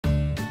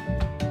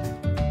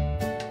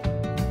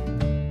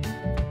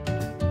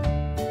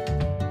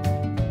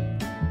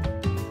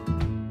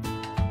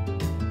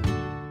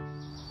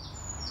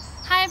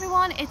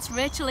everyone, it's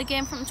Rachel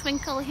again from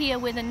Twinkl here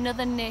with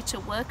another nature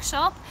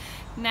workshop.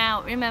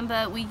 Now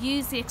remember, we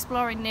use the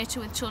Exploring Nature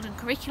with Children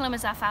curriculum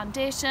as our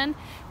foundation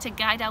to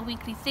guide our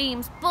weekly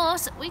themes,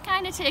 but we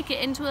kind of take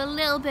it into a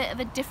little bit of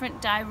a different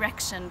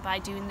direction by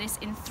doing this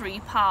in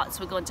 3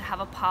 parts. We're going to have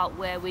a part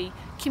where we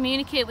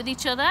communicate with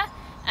each other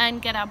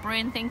and get our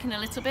brain thinking a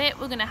little bit.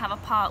 We're going to have a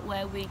part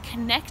where we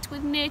connect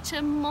with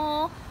nature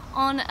more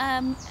on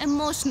an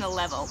emotional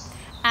level.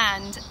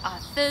 And our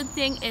third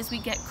thing is we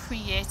get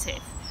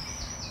creative.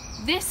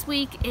 This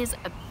week is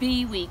a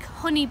bee week,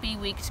 Honeybee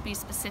week to be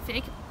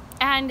specific,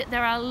 and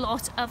there are a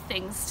lot of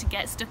things to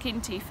get stuck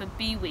into for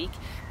bee week.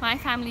 My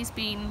family's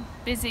been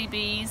busy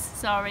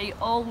bees,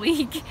 all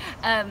week,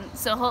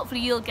 so hopefully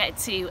you'll get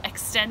to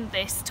extend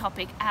this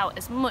topic out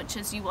as much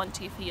as you want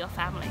to for your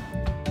family.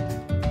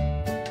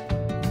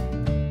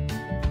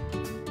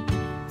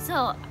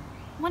 So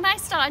when I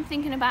started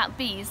thinking about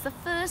bees, the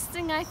first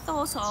thing I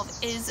thought of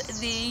is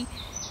the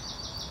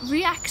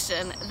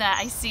reaction that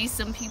I see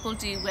some people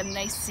do when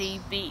they see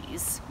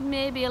bees.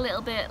 Maybe a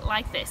little bit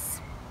like this.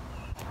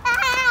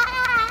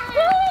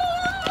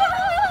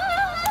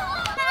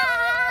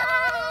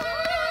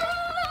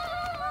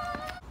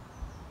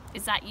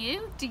 Is that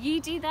you? Do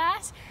you do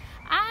that?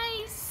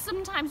 I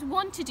sometimes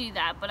want to do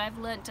that, but I've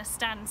learned to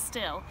stand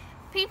still.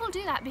 People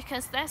do that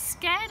because they're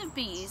scared of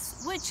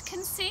bees, which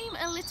can seem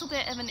a little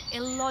bit of an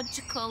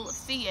illogical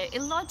fear.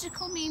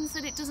 Illogical means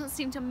that it doesn't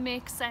seem to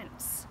make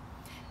sense.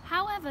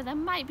 However, there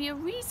might be a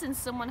reason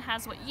someone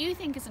has what you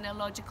think is an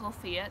illogical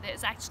fear that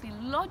is actually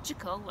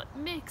logical, what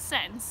makes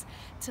sense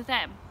to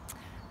them.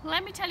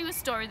 Let me tell you a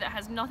story that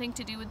has nothing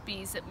to do with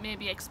bees that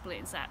maybe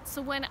explains that.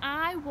 So when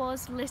I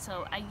was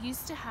little, I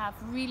used to have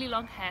really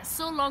long hair,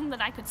 so long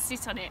that I could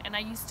sit on it, and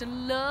I used to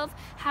love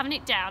having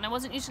it down. I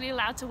wasn't usually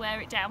allowed to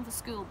wear it down for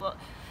school, but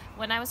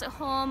when I was at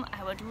home,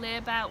 I would lay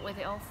about with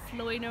it all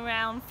flowing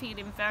around,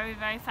 feeling very,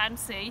 very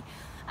fancy.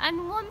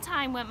 And one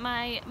time when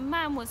my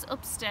mum was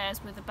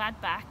upstairs with a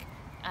bad back,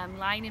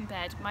 lying in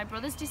bed, my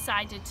brothers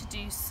decided to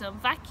do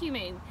some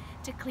vacuuming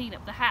to clean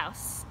up the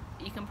house.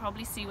 You can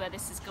probably see where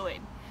this is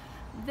going.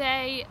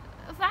 They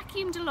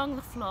vacuumed along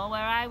the floor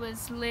where I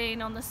was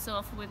laying on the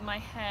sofa with my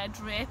hair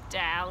draped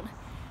down,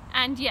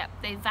 and yep,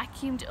 they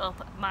vacuumed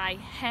up my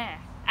hair.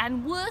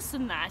 And worse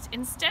than that,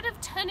 instead of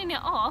turning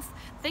it off,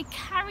 they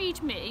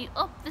carried me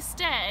up the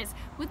stairs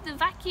with the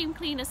vacuum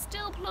cleaner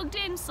still plugged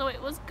in, so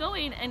it was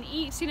going and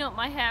eating up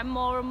my hair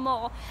more and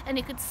more, and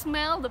you could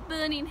smell the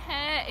burning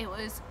hair. It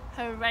was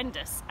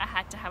horrendous. I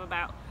had to have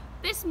about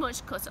this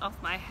much cut off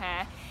my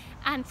hair,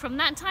 and from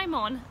that time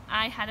on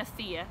I had a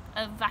fear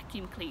of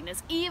vacuum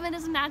cleaners. Even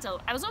as an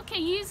adult, I was okay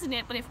using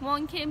it, but if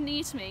one came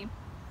near to me,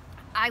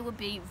 I would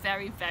be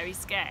very, very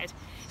scared.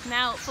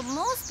 Now, for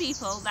most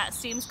people, that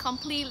seems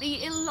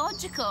completely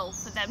illogical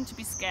for them to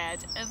be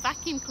scared of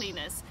vacuum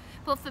cleaners.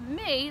 But for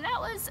me, that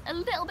was a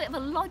little bit of a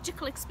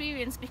logical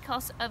experience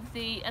because of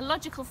the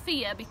illogical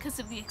fear, because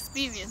of the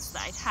experience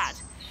that I'd had.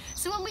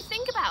 So when we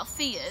think about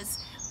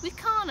fears, we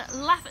can't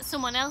laugh at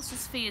someone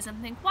else's fears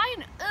and think, why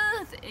on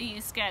earth are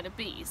you scared of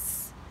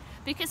bees?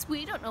 Because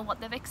we don't know what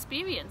they've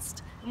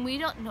experienced, and we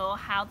don't know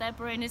how their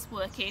brain is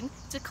working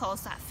to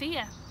cause that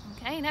fear.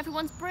 Okay, and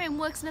everyone's brain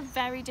works in a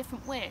very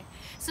different way.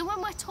 So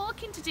when we're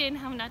talking today and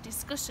having our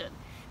discussion,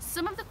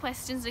 some of the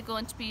questions are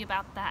going to be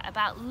about that,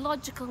 about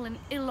logical and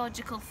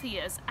illogical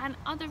fears. And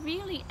are there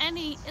really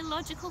any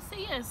illogical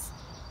fears?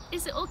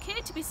 Is it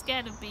okay to be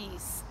scared of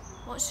bees?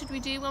 What should we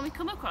do when we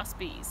come across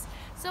bees?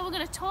 So we're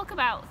going to talk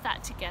about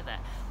that together.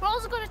 We're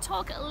also going to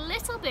talk a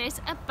little bit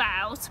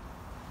about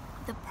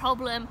the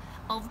problem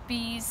of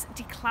bees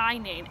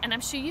declining, and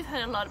I'm sure you've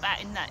heard a lot about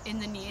in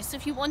the news. So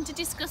if you want to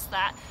discuss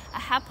that, I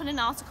have put an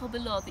article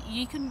below that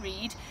you can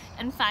read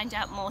and find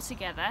out more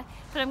together.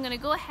 But I'm going to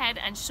go ahead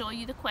and show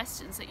you the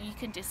questions that you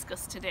can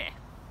discuss today.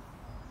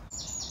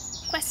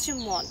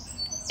 Question 1.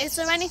 Is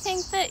there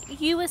anything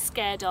that you are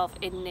scared of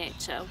in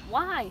nature?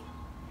 Why?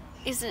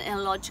 Is it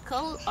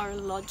illogical or a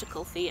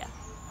logical fear?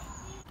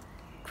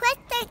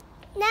 Question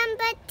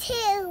number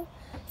 2.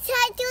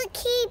 Should you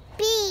keep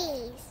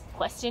bees?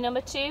 Question number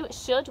 2,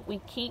 should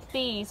we keep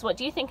bees? What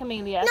do you think,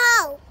 Amelia?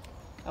 No.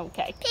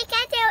 Okay.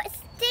 Because they'll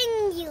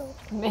sting you.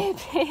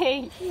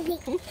 Maybe.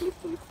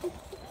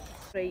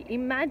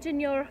 Imagine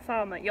you're a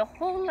farmer. Your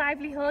whole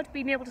livelihood,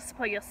 being able to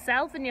support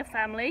yourself and your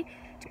family,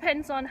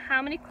 depends on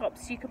how many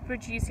crops you can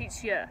produce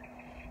each year.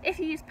 If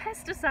you use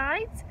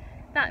pesticides,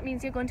 that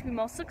means you're going to be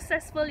more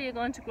successful, you're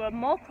going to grow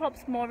more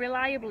crops more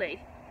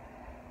reliably.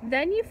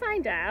 Then you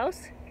find out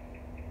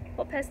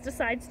what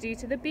pesticides do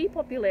to the bee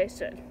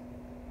population.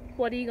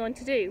 What are you going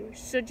to do?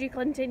 Should you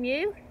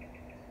continue?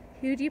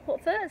 Who do you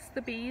put first,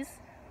 the bees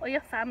or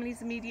your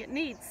family's immediate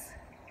needs?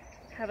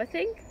 Have a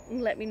think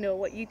and let me know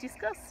what you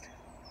discussed.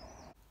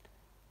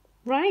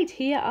 Right,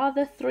 here are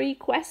the 3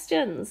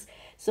 questions.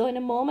 So in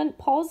a moment,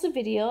 pause the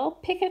video,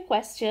 pick a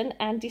question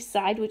and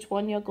decide which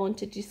one you're going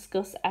to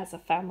discuss as a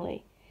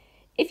family.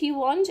 If you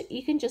want,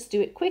 you can just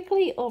do it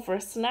quickly over a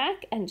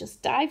snack and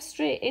just dive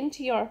straight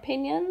into your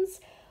opinions,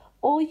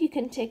 or you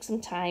can take some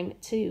time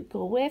to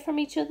go away from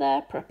each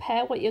other,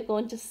 prepare what you're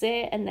going to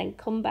say, and then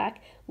come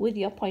back with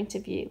your point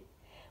of view.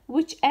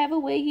 Whichever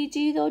way you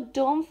do though,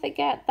 don't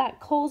forget that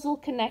causal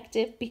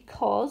connective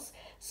because,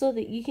 so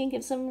that you can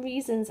give some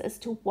reasons as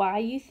to why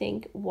you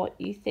think what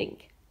you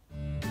think.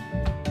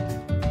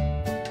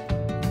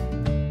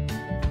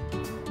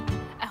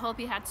 I hope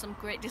you had some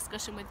great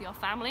discussion with your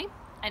family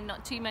and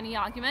not too many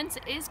arguments.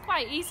 It is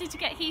quite easy to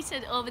get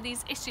heated over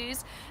these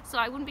issues, so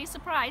I wouldn't be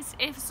surprised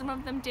if some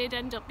of them did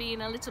end up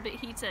being a little bit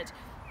heated.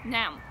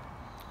 Now,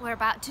 we're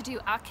about to do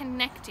our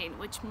connecting,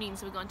 which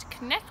means we're going to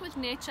connect with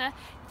nature,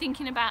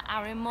 thinking about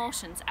our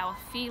emotions, our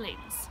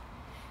feelings.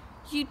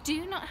 You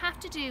do not have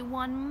to do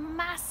one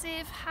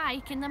massive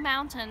hike in the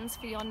mountains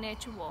for your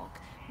nature walk.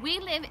 We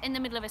live in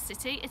the middle of a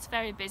city, it's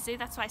very busy,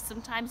 that's why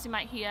sometimes you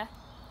might hear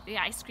the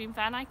ice cream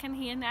van I can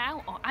hear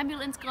now, or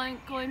ambulance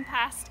going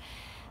past.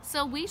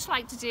 So we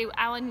like to do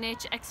our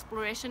nature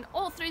exploration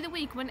all through the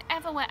week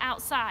whenever we're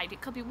outside.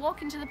 It could be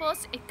walking to the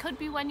bus, it could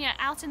be when you're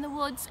out in the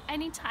woods,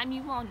 anytime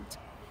you want.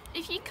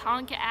 If you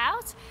can't get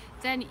out,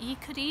 then you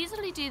could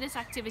easily do this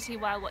activity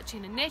while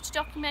watching a nature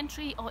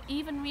documentary or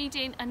even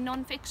reading a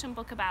non-fiction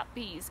book about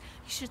bees.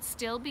 You should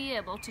still be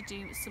able to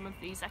do some of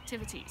these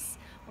activities,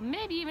 or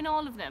maybe even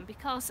all of them,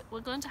 because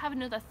we're going to have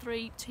another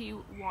 3,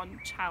 2, 1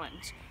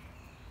 challenge.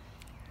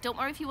 Don't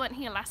worry if you weren't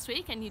here last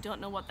week and you don't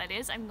know what that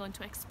is, I'm going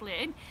to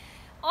explain.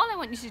 All I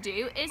want you to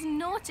do is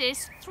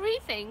notice 3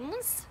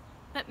 things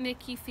that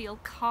make you feel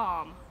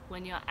calm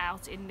when you're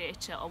out in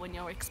nature or when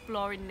you're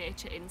exploring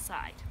nature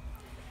inside.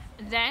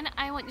 Then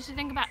I want you to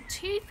think about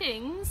 2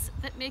 things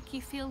that make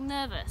you feel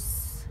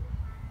nervous.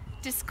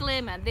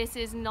 Disclaimer, this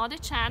is not a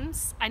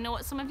chance, I know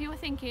what some of you are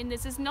thinking,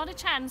 this is not a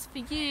chance for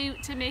you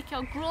to make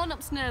your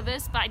grown-ups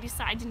nervous by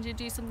deciding to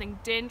do something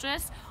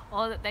dangerous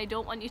or that they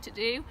don't want you to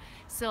do.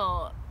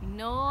 So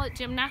no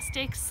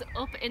gymnastics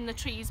up in the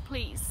trees,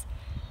 please.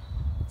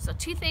 So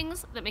 2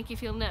 things that make you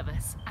feel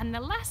nervous. And the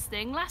last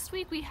thing, last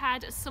week we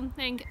had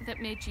something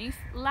that made you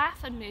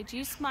laugh and made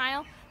you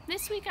smile.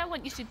 This week I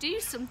want you to do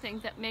something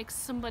that makes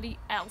somebody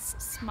else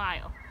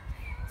smile.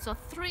 So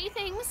 3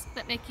 things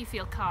that make you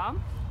feel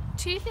calm,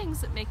 2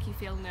 things that make you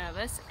feel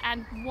nervous,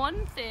 and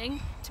 1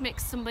 thing to make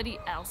somebody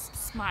else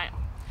smile.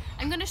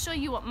 I'm going to show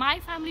you what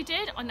my family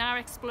did on our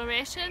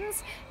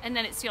explorations, and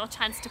then it's your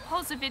chance to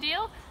pause the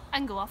video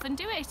and go off and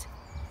do it.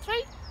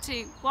 3,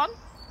 2, 1,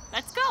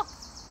 let's go!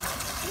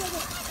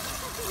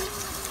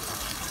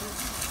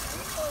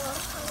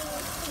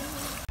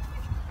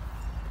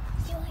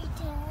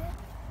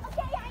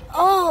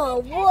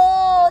 Oh,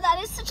 whoa, that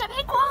is such a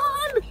big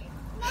one!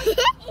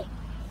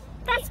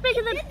 That's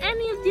bigger than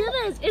any of the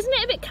others. Isn't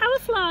it a bit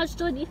camouflaged,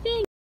 don't you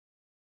think?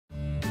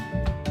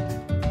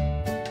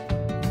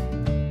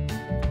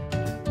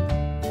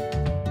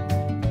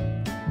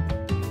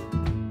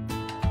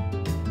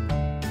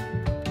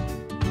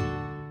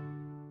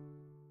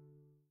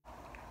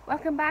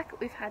 Welcome back.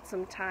 We've had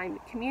some time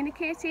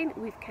communicating,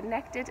 we've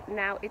connected,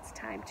 now it's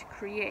time to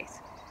create.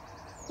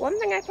 One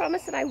thing I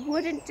promised that I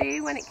wouldn't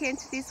do when it came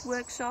to these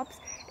workshops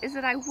is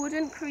that I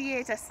wouldn't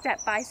create a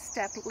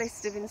step-by-step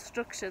list of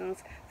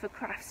instructions for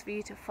crafts for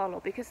you to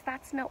follow, because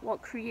that's not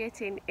what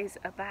creating is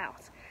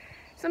about.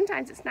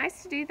 Sometimes it's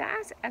nice to do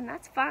that, and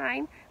that's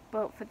fine,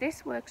 but for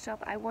this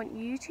workshop I want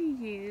you to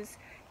use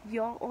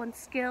your own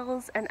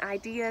skills and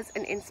ideas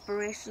and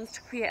inspirations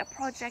to create a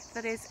project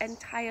that is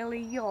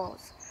entirely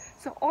yours.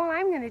 So all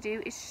I'm going to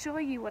do is show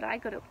you what I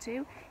got up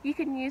to. You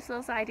can use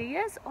those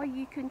ideas or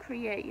you can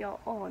create your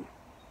own.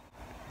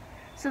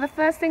 So the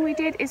first thing we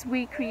did is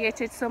we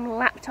created some some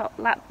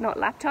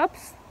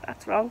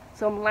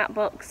lap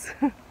books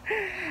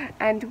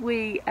and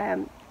we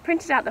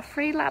printed out the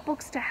free lap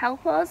books to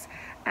help us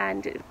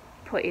and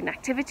put in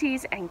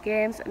activities and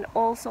games and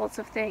all sorts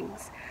of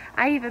things.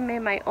 I even made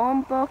my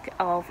own book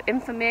of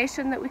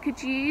information that we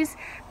could use,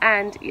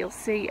 and you'll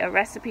see a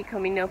recipe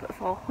coming up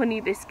for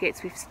honey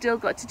biscuits. We've still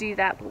got to do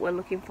that, but we're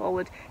looking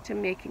forward to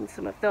making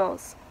some of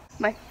those.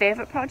 My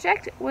favourite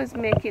project was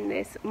making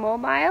this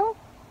mobile.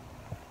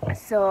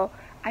 So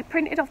I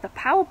printed off the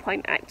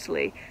PowerPoint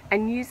actually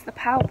and used the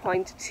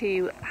PowerPoint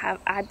to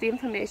add the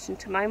information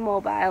to my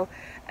mobile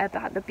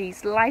about the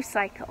bee's life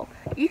cycle.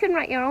 You can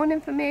write your own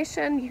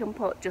information, you can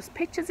put just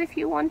pictures if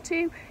you want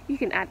to, you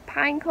can add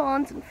pine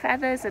cones and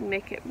feathers and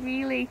make it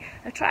really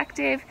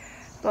attractive,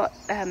 but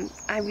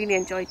I really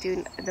enjoyed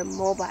doing the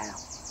mobile.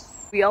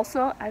 We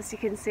also, as you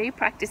can see,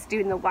 practiced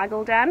doing the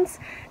waggle dance.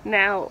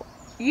 Now,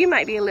 you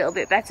might be a little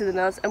bit better than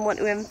us and want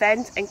to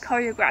invent and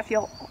choreograph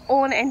your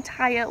own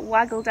entire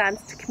waggle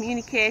dance to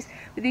communicate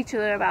with each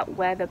other about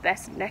where the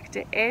best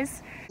nectar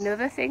is.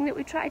 Another thing that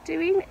we tried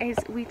doing is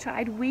we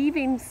tried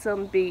weaving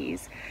some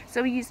bees.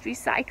 So we used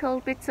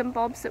recycled bits and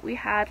bobs that we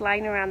had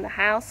lying around the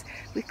house.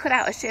 We cut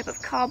out a shape of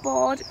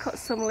cardboard, cut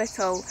some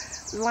little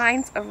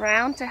lines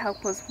around to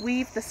help us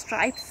weave the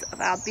stripes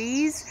of our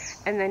bees,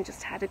 and then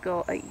just had a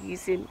go at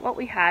using what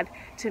we had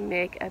to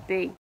make a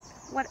bee.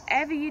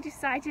 Whatever you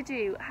decide to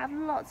do, have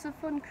lots of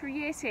fun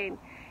creating.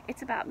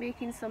 It's about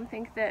making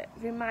something that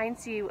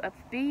reminds you of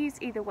bees,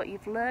 either what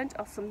you've learned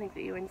or something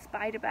that you're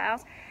inspired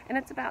about, and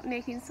it's about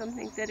making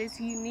something that is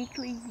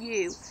uniquely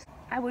you.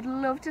 I would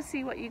love to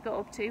see what you got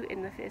up to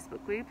in the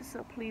Facebook group,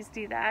 so please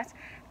do that,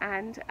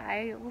 and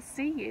I will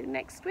see you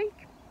next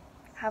week.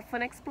 Have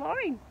fun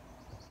exploring.